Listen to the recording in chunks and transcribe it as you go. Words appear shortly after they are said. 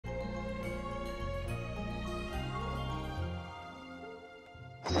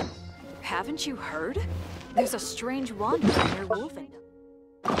Haven't you heard? There's a strange wanderer near Wolfendom.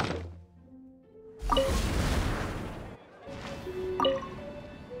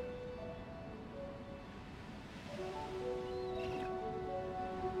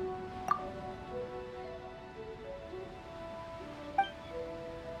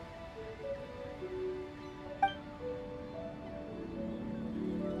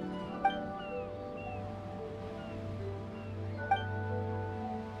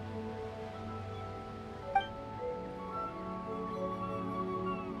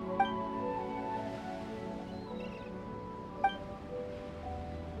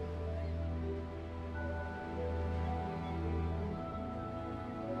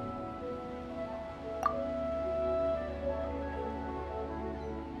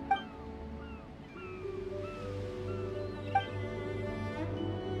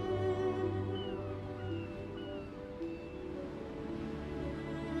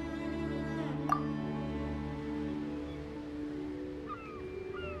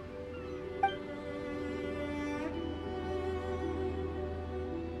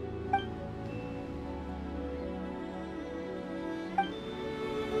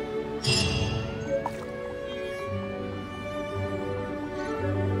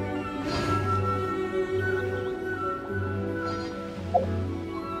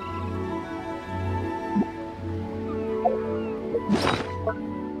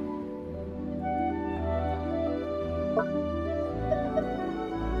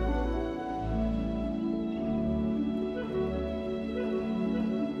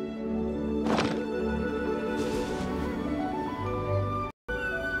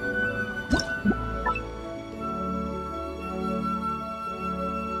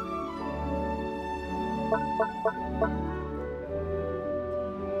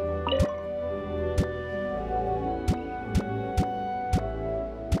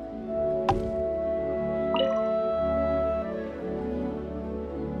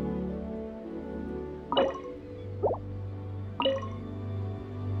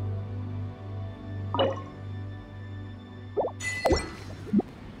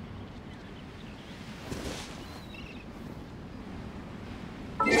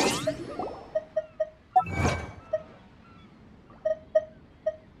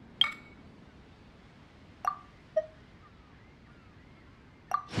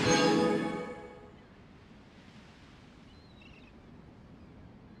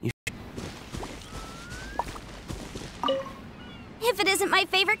 If it isn't my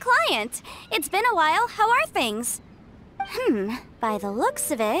favorite client. It's been a while. How are things? By the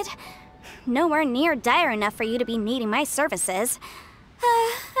looks of it, nowhere near dire enough for you to be needing my services.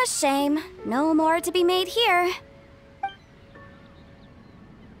 A shame. No more to be made here.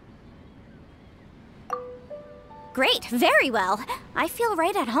 Great, very well. I feel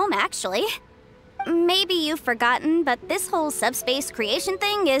right at home, actually. Maybe you've forgotten, but this whole subspace creation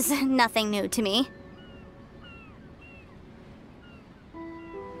thing is nothing new to me.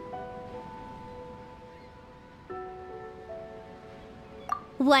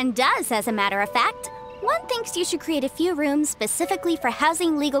 One does, as a matter of fact. One thinks you should create a few rooms specifically for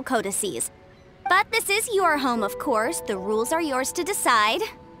housing legal codices. But this is your home, of course. The rules are yours to decide.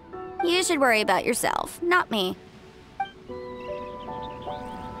 You should worry about yourself, not me.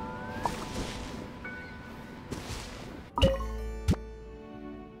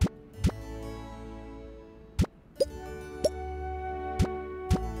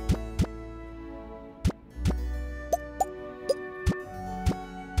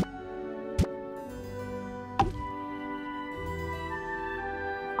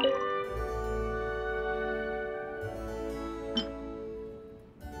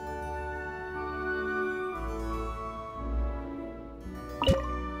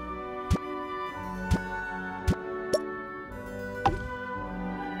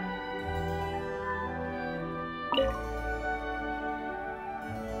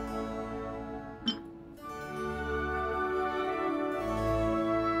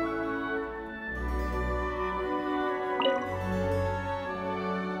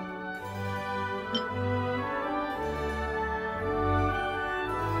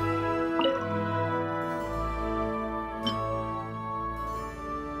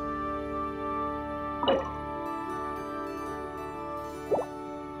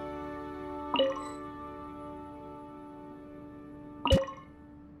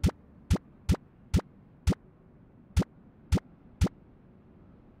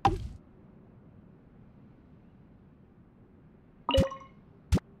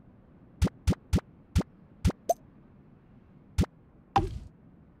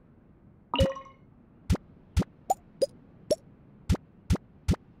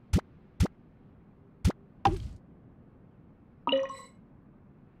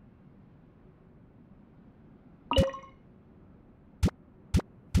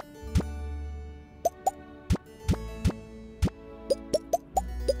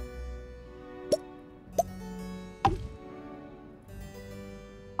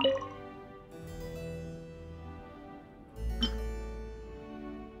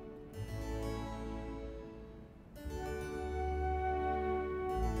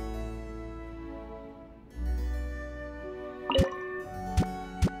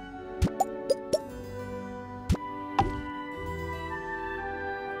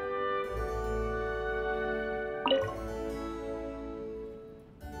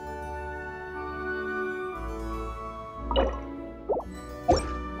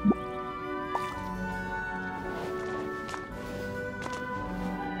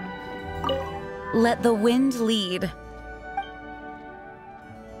 Let the wind lead.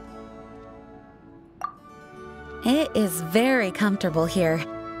 It is very comfortable here.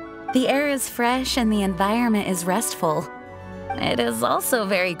 The air is fresh and the environment is restful. It is also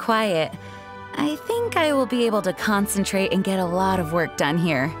very quiet. I think I will be able to concentrate and get a lot of work done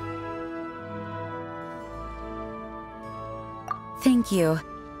here. Thank you.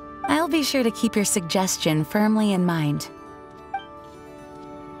 I'll be sure to keep your suggestion firmly in mind.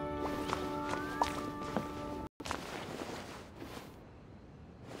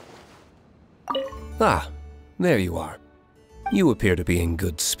 Ah, there you are. You appear to be in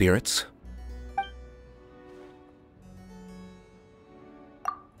good spirits.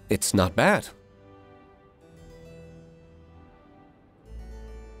 It's not bad.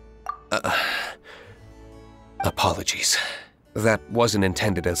 Apologies. That wasn't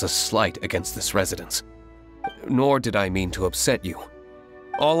intended as a slight against this residence. Nor did I mean to upset you.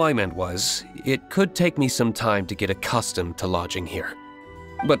 All I meant was, it could take me some time to get accustomed to lodging here.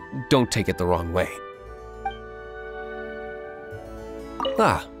 But don't take it the wrong way.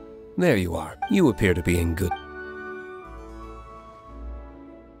 Ah, there you are. You appear to be in good...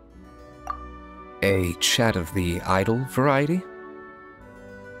 A chat of the idle variety?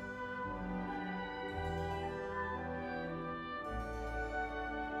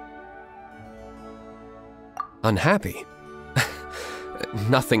 Unhappy?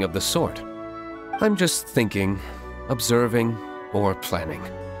 Nothing of the sort. I'm just thinking, observing, or planning.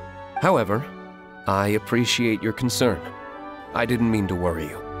 However, I appreciate your concern. I didn't mean to worry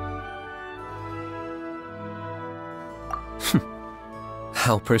you.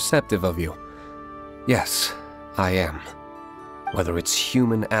 How perceptive of you. Yes, I am. Whether it's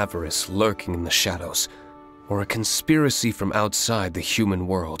human avarice lurking in the shadows, or a conspiracy from outside the human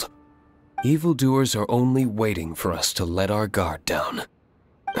world, evildoers are only waiting for us to let our guard down.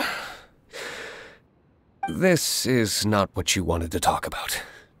 This is not what you wanted to talk about,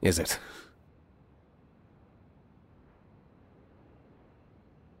 is it?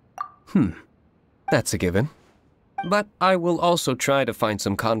 That's a given. But I will also try to find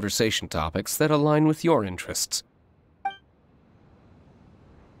some conversation topics that align with your interests.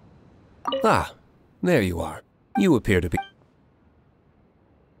 Ah, there you are. You appear to be...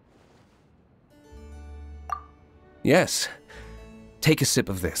 Yes. Take a sip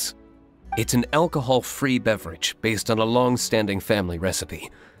of this. It's an alcohol-free beverage based on a long-standing family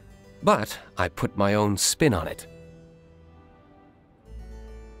recipe. But I put my own spin on it.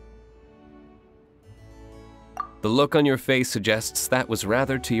 The look on your face suggests that was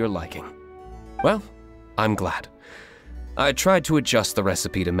rather to your liking. Well, I'm glad. I tried to adjust the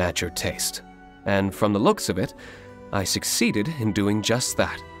recipe to match your taste, and from the looks of it, I succeeded in doing just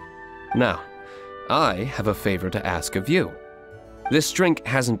that. Now, I have a favor to ask of you. This drink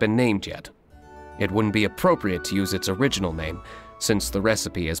hasn't been named yet. It wouldn't be appropriate to use its original name, since the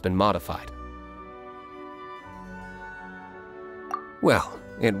recipe has been modified. Well,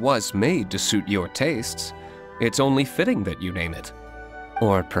 it was made to suit your tastes. It's only fitting that you name it.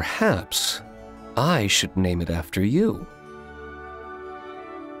 Or perhaps, I should name it after you.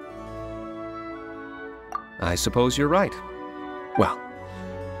 I suppose you're right. Well,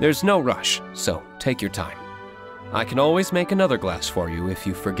 there's no rush, so take your time. I can always make another glass for you if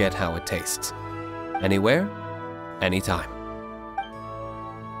you forget how it tastes. Anywhere, anytime.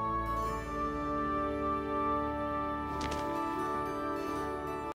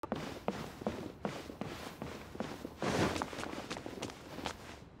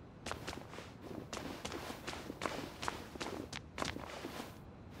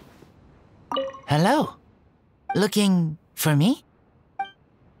 Hello. Looking for me?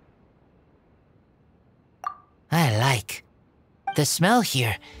 I like. The smell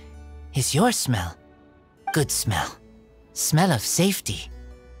here is your smell. Good smell. Smell of safety.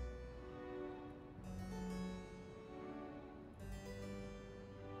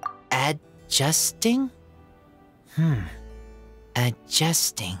 Adjusting?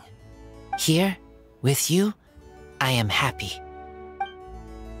 Adjusting. Here, with you, I am happy.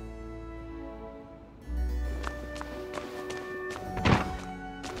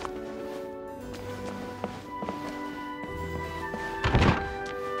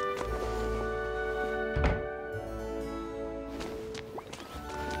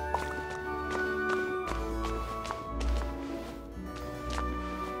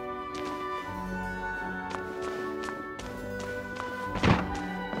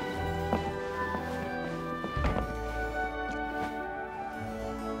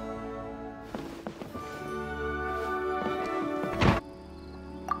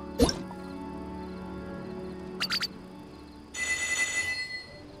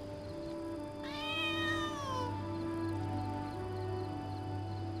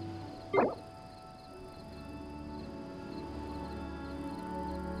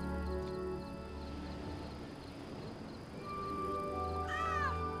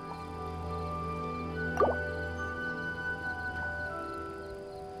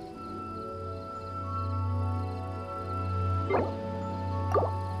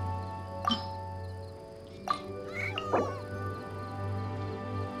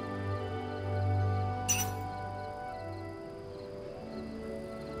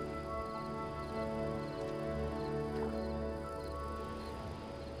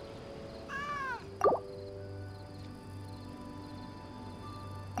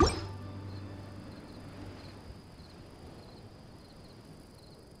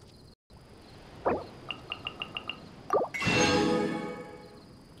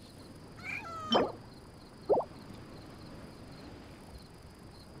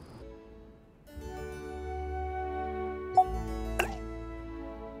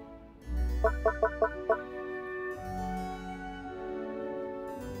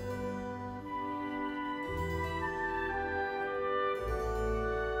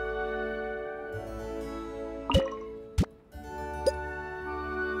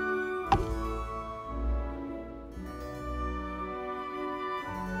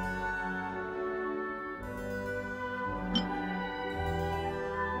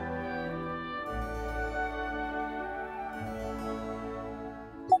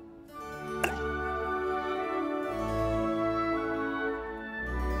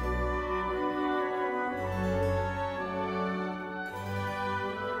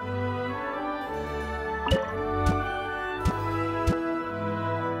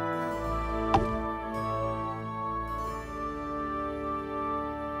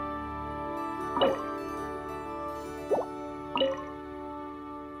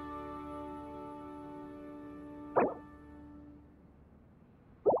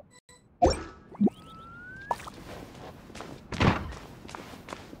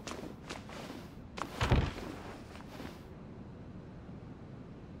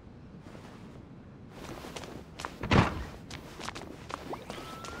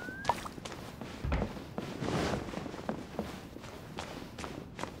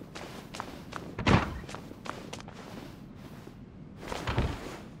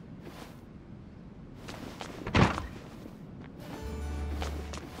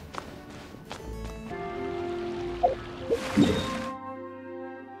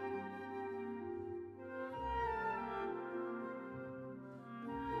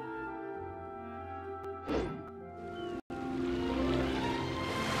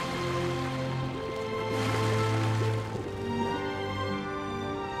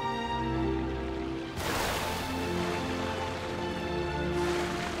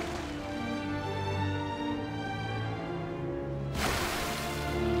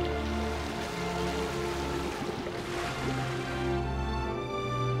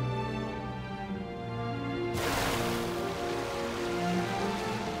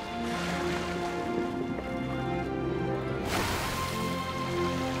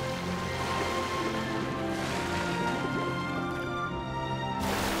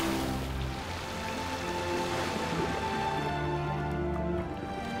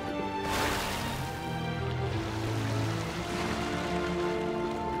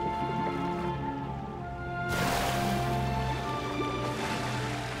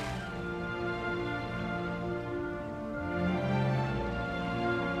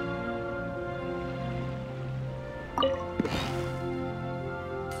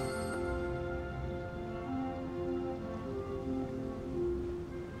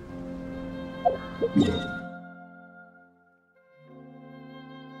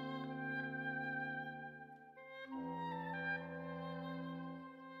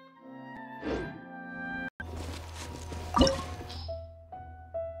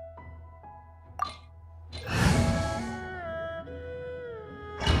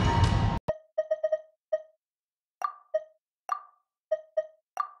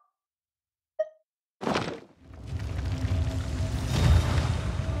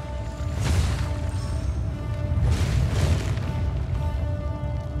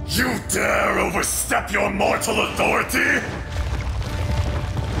 You dare overstep your mortal authority?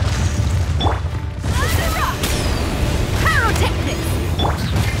 Pyrotechnics!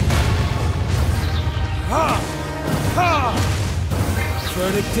 Ha! Ha!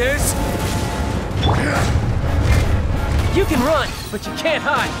 Verdict is... You can run, but you can't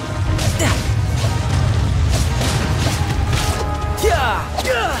hide! Yeah!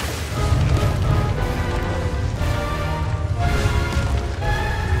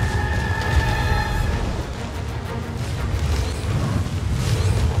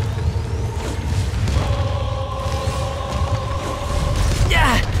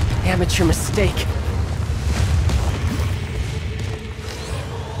 Amateur mistake.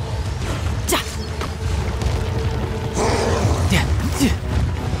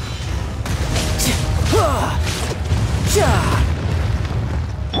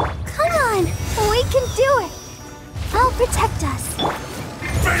 Come on, we can do it. I'll protect us.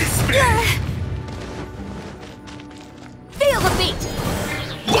 Face me! Feel the beat.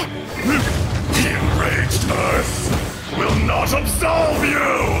 The enraged Earth will not absolve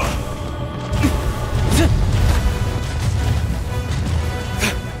you!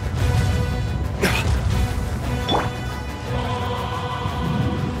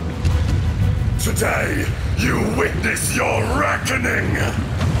 Today, you witness your reckoning!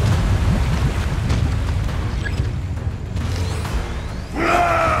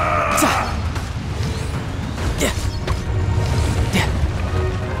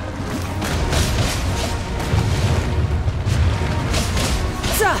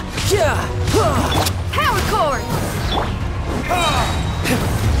 Power cord!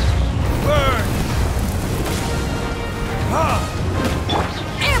 Burn!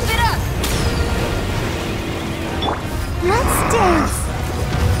 Amp it up! Let's dance!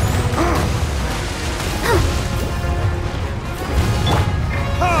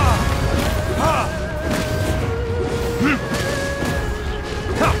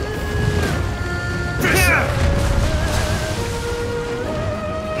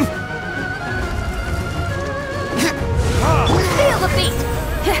 Feel the beat!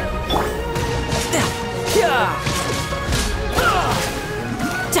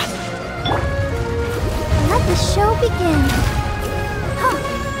 Let the show begin.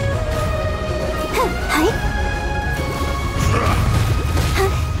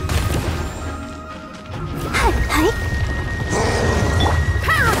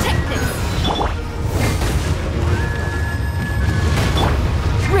 Pyrotechnics!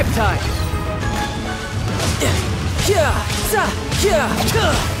 Riptide!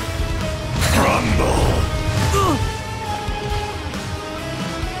 Crumble!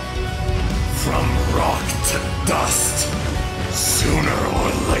 From rock to dust, sooner or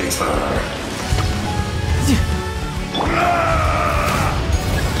later.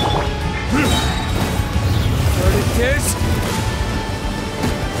 Verdict is...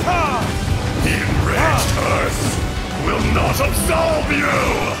 The enraged Earth will not absolve you!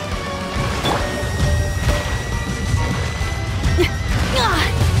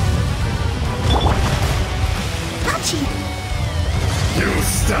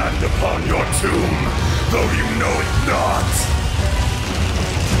 inscribed upon your tomb, though you know it not.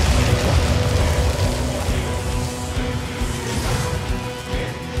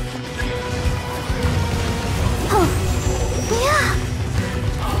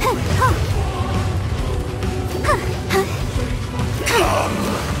 Come,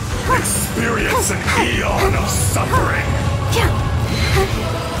 experience an eon of suffering.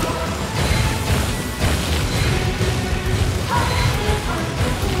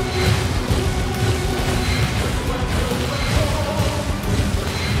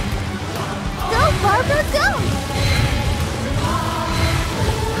 Go, Barbara, go!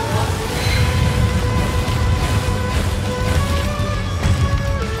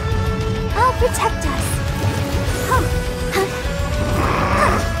 I'll protect us.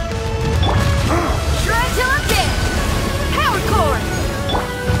 Try till I'm dead! Power core!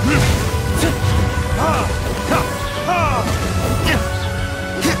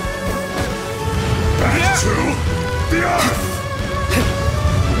 Back to the earth!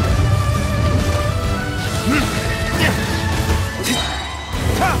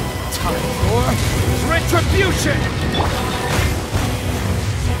 Time for retribution!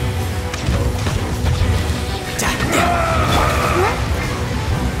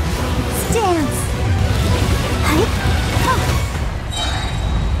 Stance!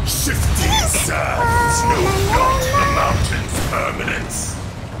 Shifting sands know not the mountain's permanence.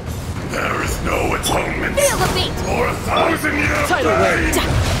 There is no atonement Feel the beat! for 1,000-year Tidal wave!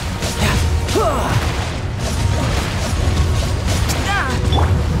 pain.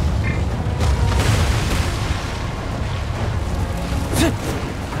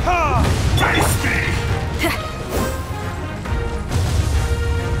 Face me!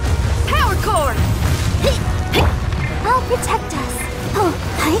 Power core! I'll protect us.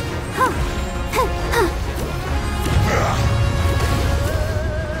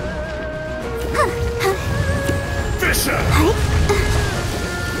 Fisher!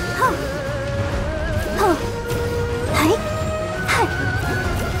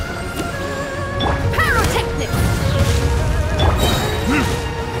 Pyrotechnics!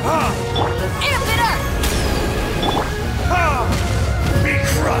 Amp it up! Be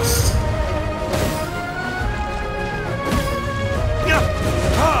crushed!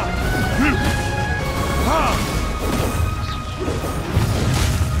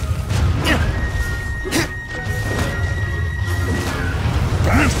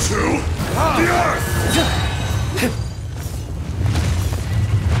 Back to the earth!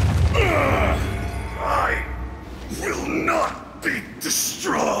 I will not be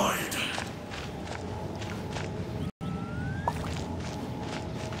destroyed!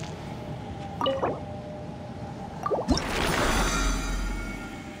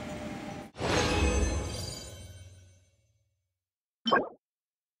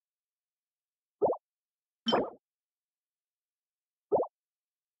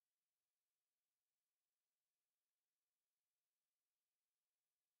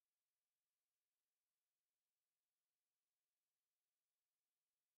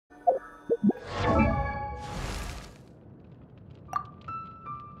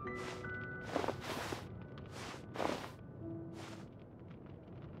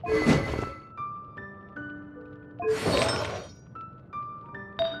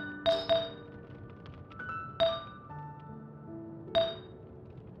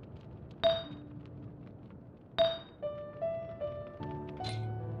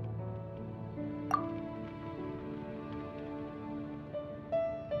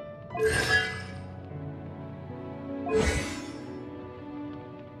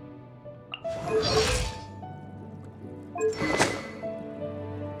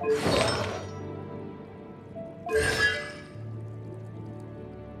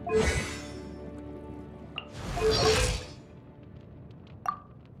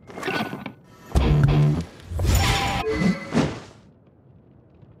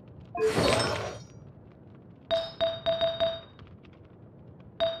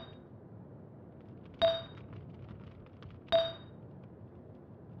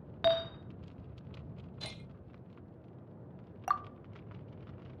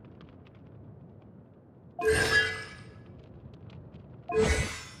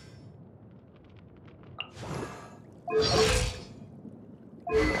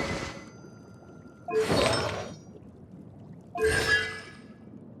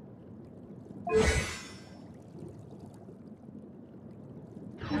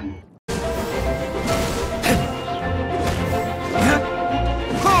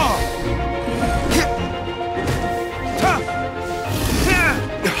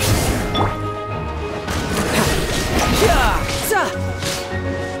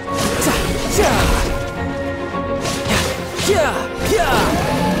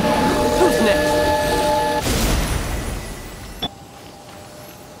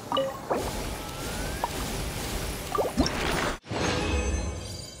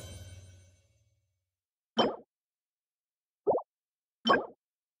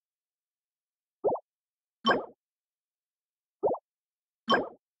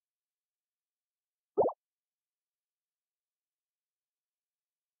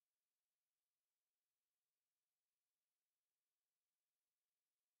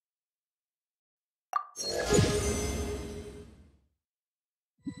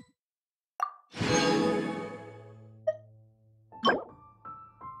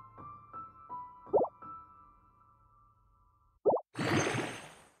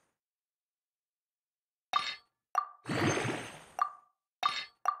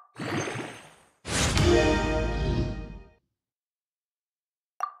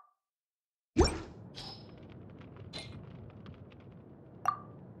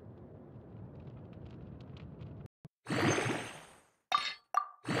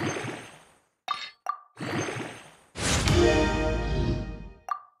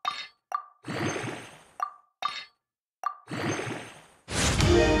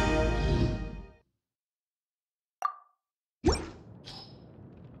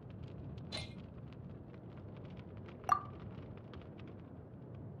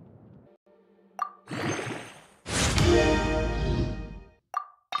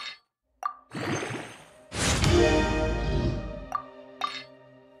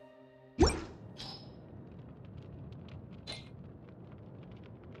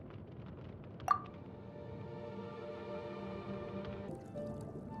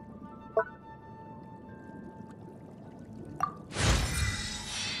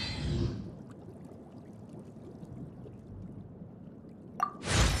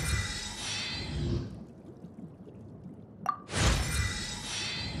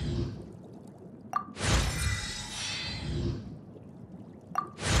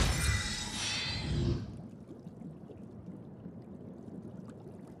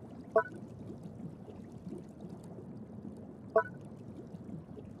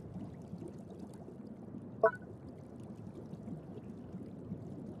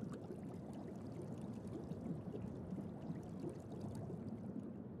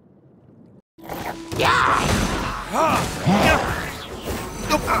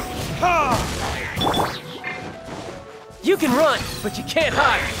 You can run, but you can't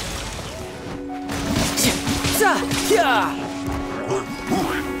hide.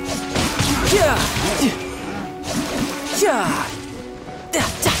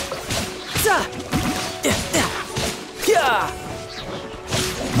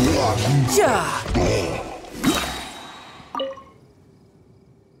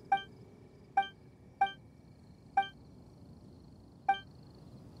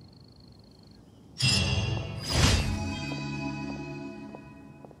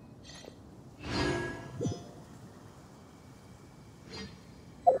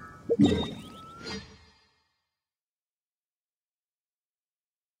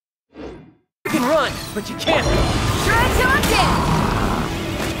 You can run, but you can't. Try till I'm dead!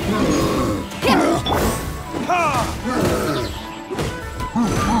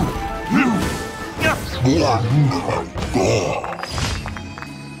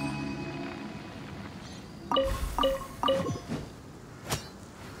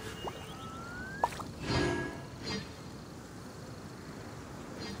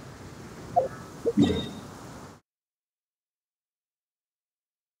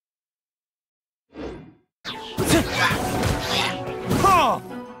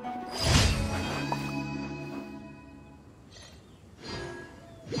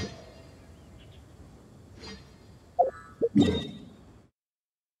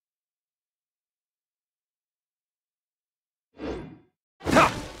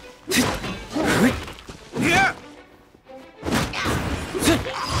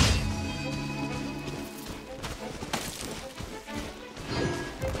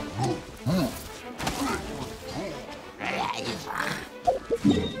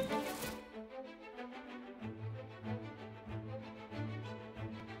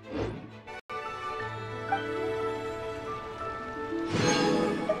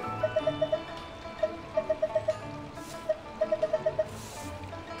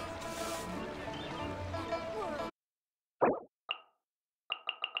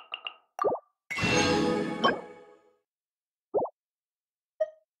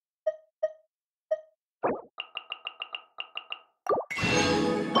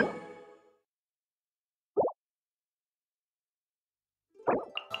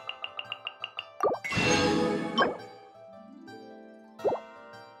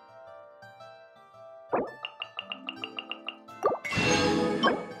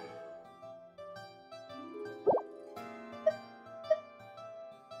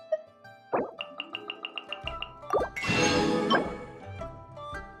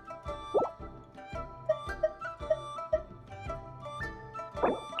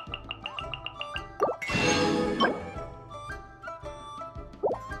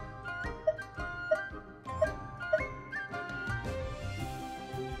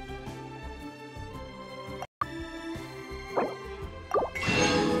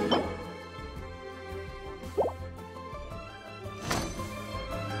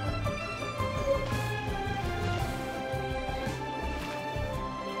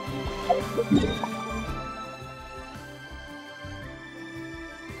 Thank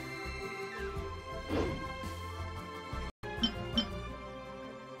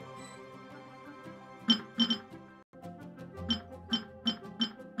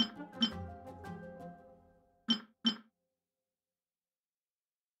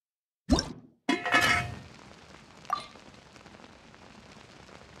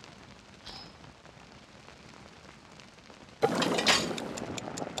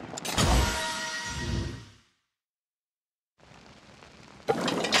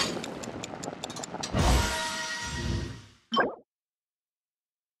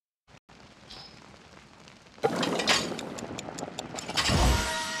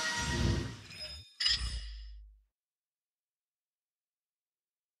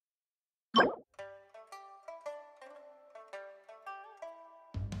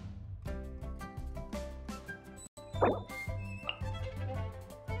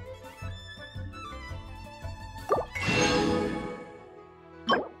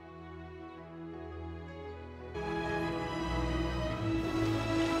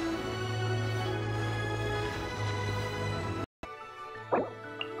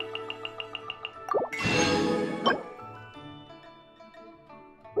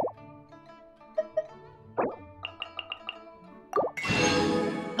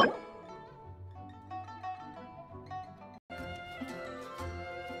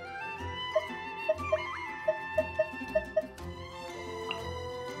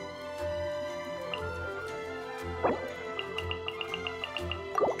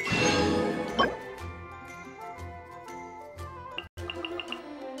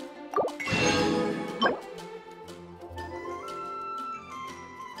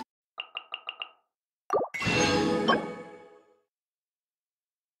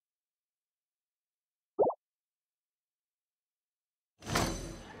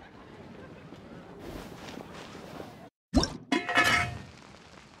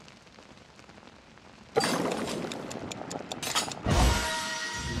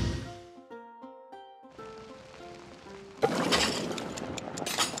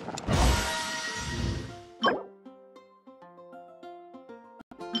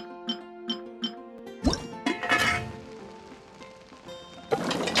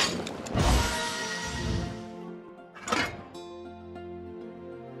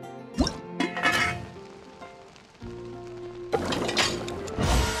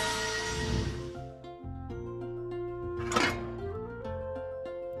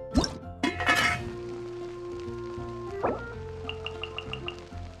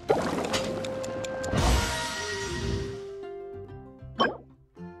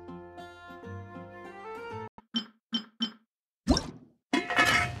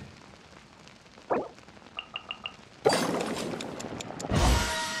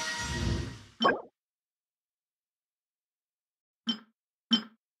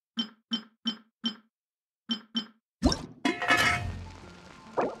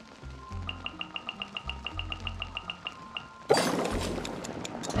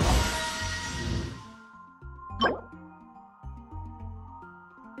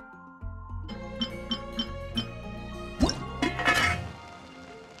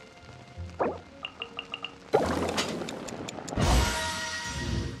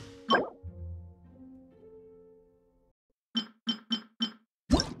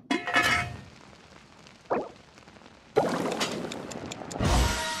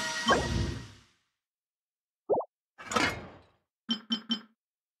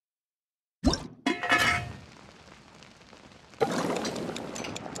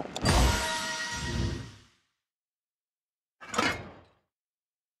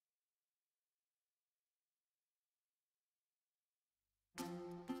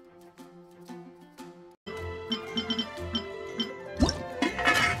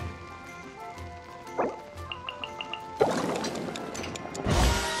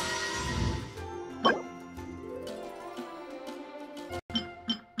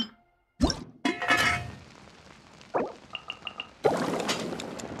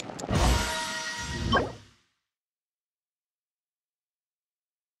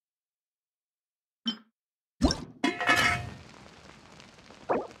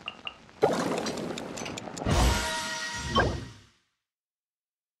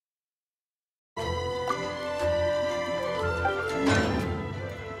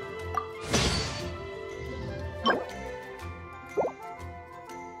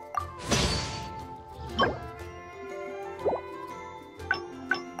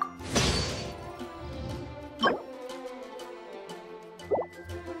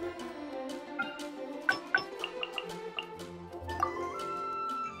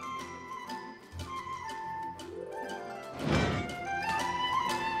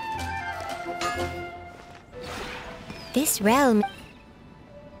This realm...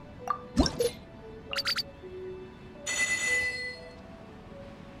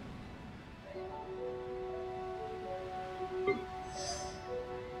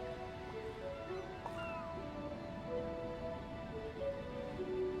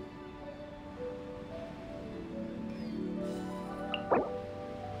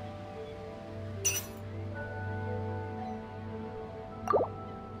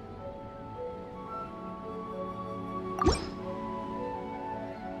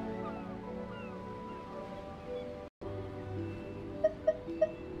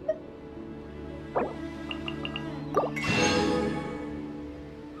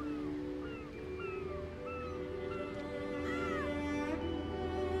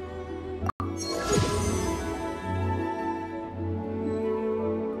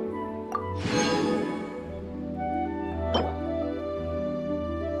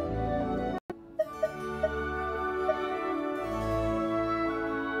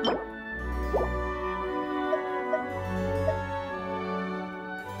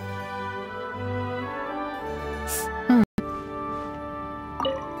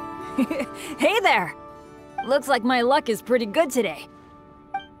 Hey there! Looks like my luck is pretty good today.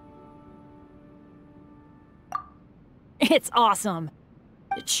 It's awesome.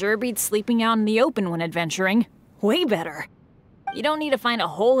 It sure beats sleeping out in the open when adventuring. Way better. You don't need to find a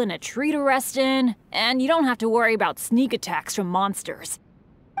hole in a tree to rest in, and you don't have to worry about sneak attacks from monsters.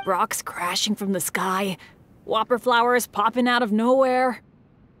 Rocks crashing from the sky, whopper flowers popping out of nowhere.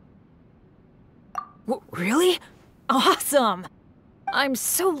 Really? Awesome! I'm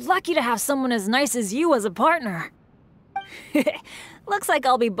so lucky to have someone as nice as you as a partner. Looks like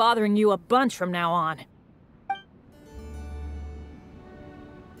I'll be bothering you a bunch from now on.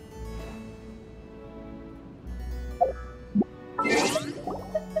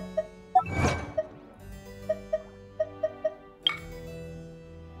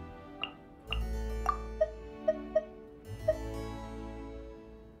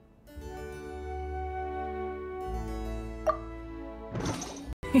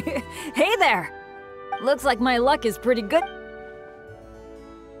 Hey there! Looks like my luck is pretty good.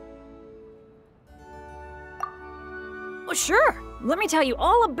 Oh, sure! Let me tell you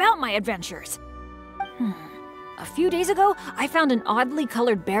all about my adventures. A few days ago, I found an oddly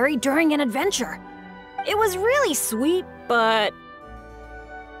colored berry during an adventure. It was really sweet, but...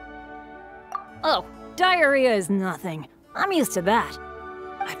 Oh, diarrhea is nothing. I'm used to that.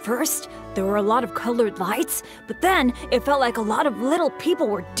 At first, there were a lot of colored lights, but then it felt like a lot of little people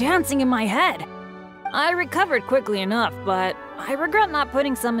were dancing in my head. I recovered quickly enough, but I regret not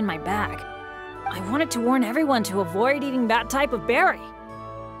putting some in my bag. I wanted to warn everyone to avoid eating that type of berry.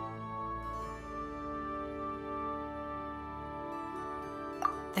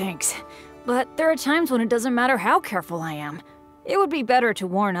 Thanks, but there are times when it doesn't matter how careful I am. It would be better to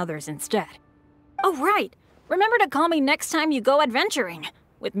warn others instead. Oh, right! Remember to call me next time you go adventuring.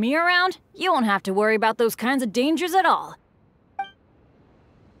 With me around, you won't have to worry about those kinds of dangers at all.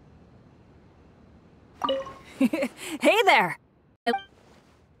 Hey there!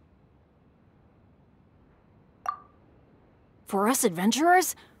 For us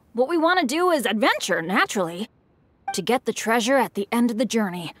adventurers, what we want to do is adventure, naturally. To get the treasure at the end of the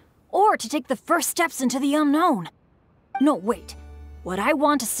journey, or to take the first steps into the unknown. No, wait. What I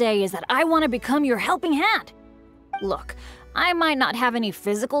want to say is that I want to become your helping hand. Look, I might not have any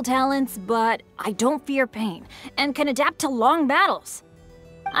physical talents, but I don't fear pain and can adapt to long battles.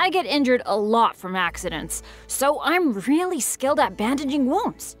 I get injured a lot from accidents, so I'm really skilled at bandaging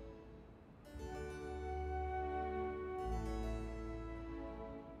wounds.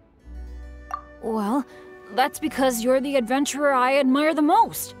 Well, that's because you're the adventurer I admire the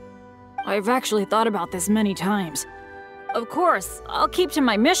most. I've actually thought about this many times. Of course, I'll keep to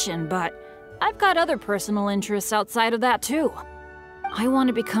my mission, but I've got other personal interests outside of that too. I want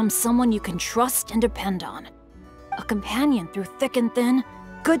to become someone you can trust and depend on. A companion through thick and thin,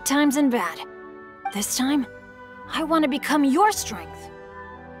 good times and bad. This time, I want to become your strength.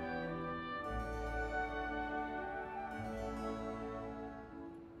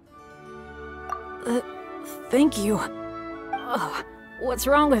 Thank you. Oh, what's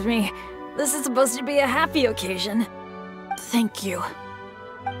wrong with me? This is supposed to be a happy occasion. Thank you.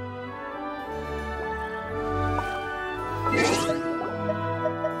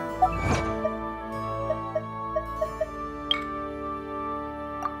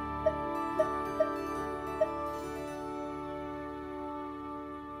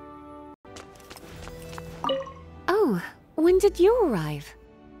 Oh, when did you arrive?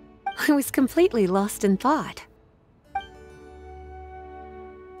 I was completely lost in thought.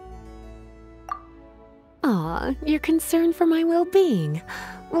 Aw, you're concerned for my well-being.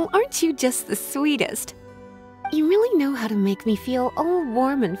 Well, aren't you just the sweetest? You really know how to make me feel all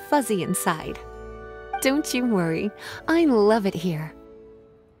warm and fuzzy inside. Don't you worry, I love it here.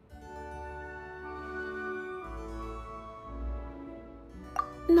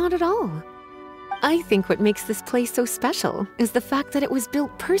 Not at all. I think what makes this place so special is the fact that it was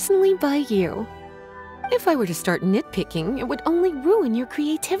built personally by you. If I were to start nitpicking, it would only ruin your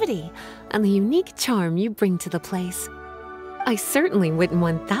creativity and the unique charm you bring to the place. I certainly wouldn't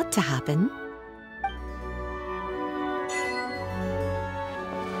want that to happen.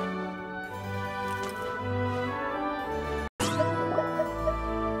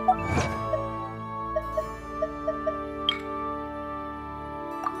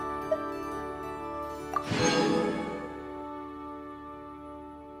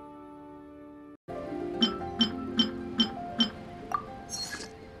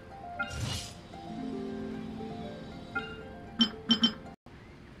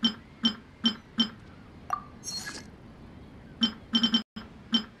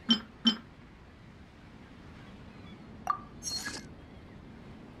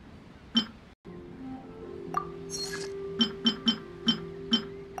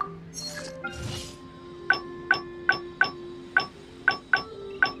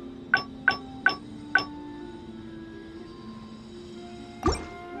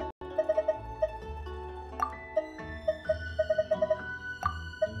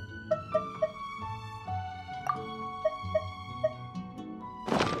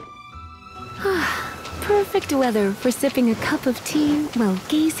 Perfect weather for sipping a cup of tea while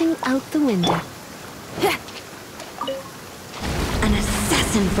gazing out the window. An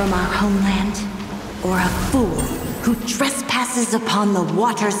assassin from our homeland, or a fool who trespasses upon the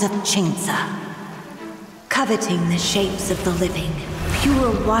waters of Chingsa. Coveting the shapes of the living,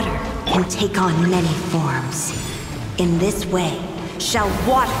 pure water can take on many forms. In this way, shall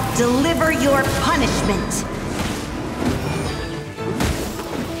water deliver your punishment.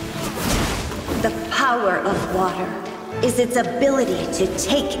 The power of water is its ability to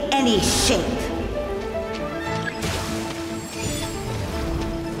take any shape.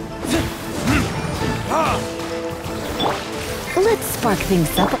 Let's spark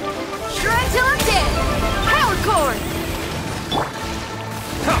things up. Shred till I'm dead! Power cord!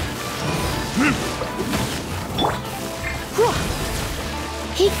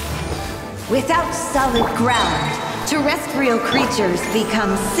 Without solid ground, terrestrial creatures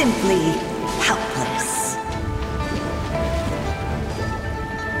become simply helpless.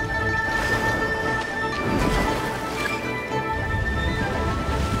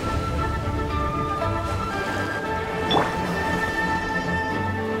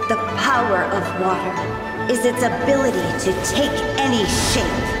 The power of water is its ability to take any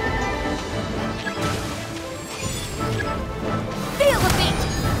shape. Feel the beat!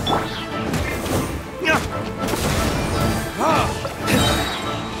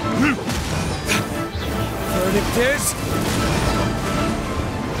 Verdict is...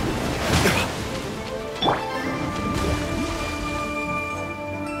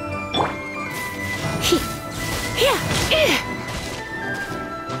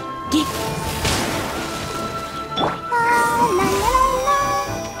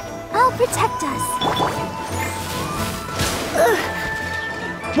 I'll protect us.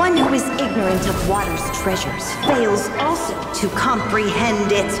 One who is ignorant of water's treasures fails also to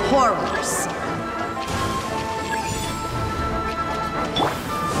comprehend its horrors.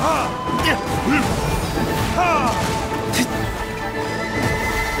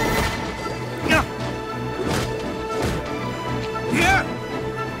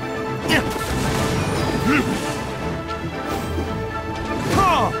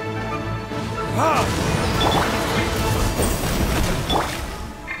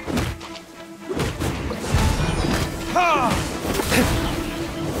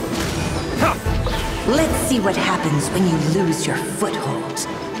 Let's see what happens when you lose your foothold.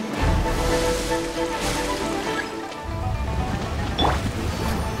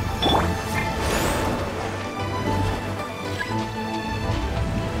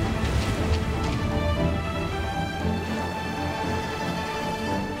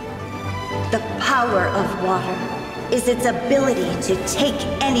 The power of water is its ability to take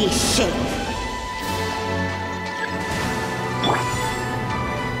any shape.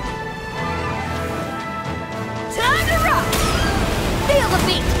 Time to rock! Feel the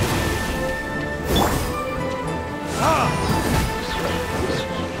beat!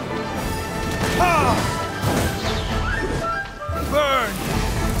 Burn!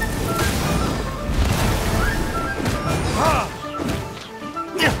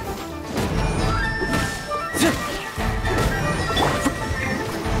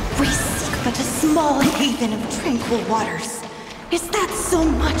 small haven of tranquil waters. Is that so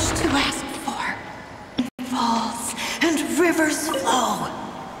much to ask for? Falls and rivers flow.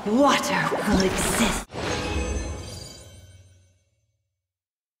 Water will exist.